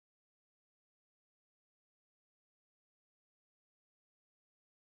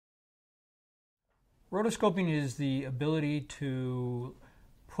Rotoscoping is the ability to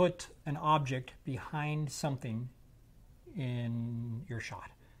put an object behind something in your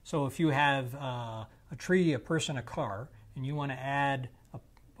shot. So if you have a tree, a person, a car, and you want to add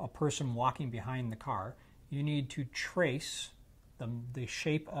a person walking behind the car, you need to trace the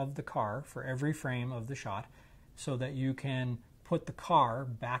shape of the car for every frame of the shot so that you can put the car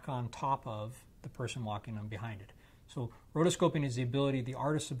back on top of the person walking on behind it. So rotoscoping is the ability, the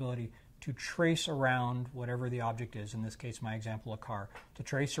artist's ability, to trace around whatever the object is, in this case my example, a car, to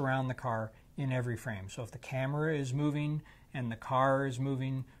trace around the car in every frame. So if the camera is moving and the car is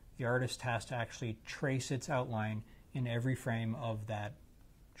moving, the artist has to actually trace its outline in every frame of that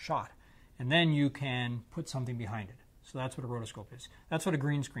shot. And then you can put something behind it. So that's what a rotoscope is. That's what a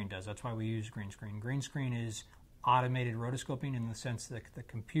green screen does. That's why we use green screen. Green screen is automated rotoscoping in the sense that the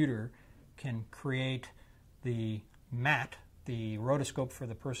computer can create the matte, the rotoscope for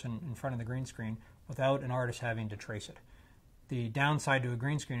the person in front of the green screen without an artist having to trace it. The downside to a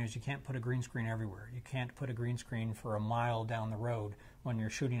green screen is you can't put a green screen everywhere. You can't put a green screen for a mile down the road when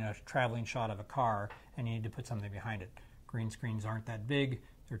you're shooting a traveling shot of a car and you need to put something behind it. Green screens aren't that big,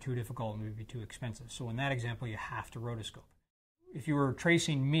 they're too difficult and would be too expensive. So in that example, you have to rotoscope. If you were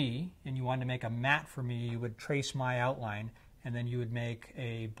tracing me and you wanted to make a matte for me, you would trace my outline and then you would make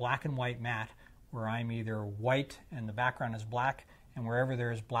a black and white matte where I'm either white and the background is black, and wherever there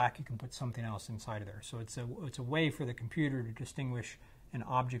is black you can put something else inside of there. So it's a way for the computer to distinguish an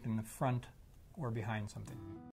object in the front or behind something.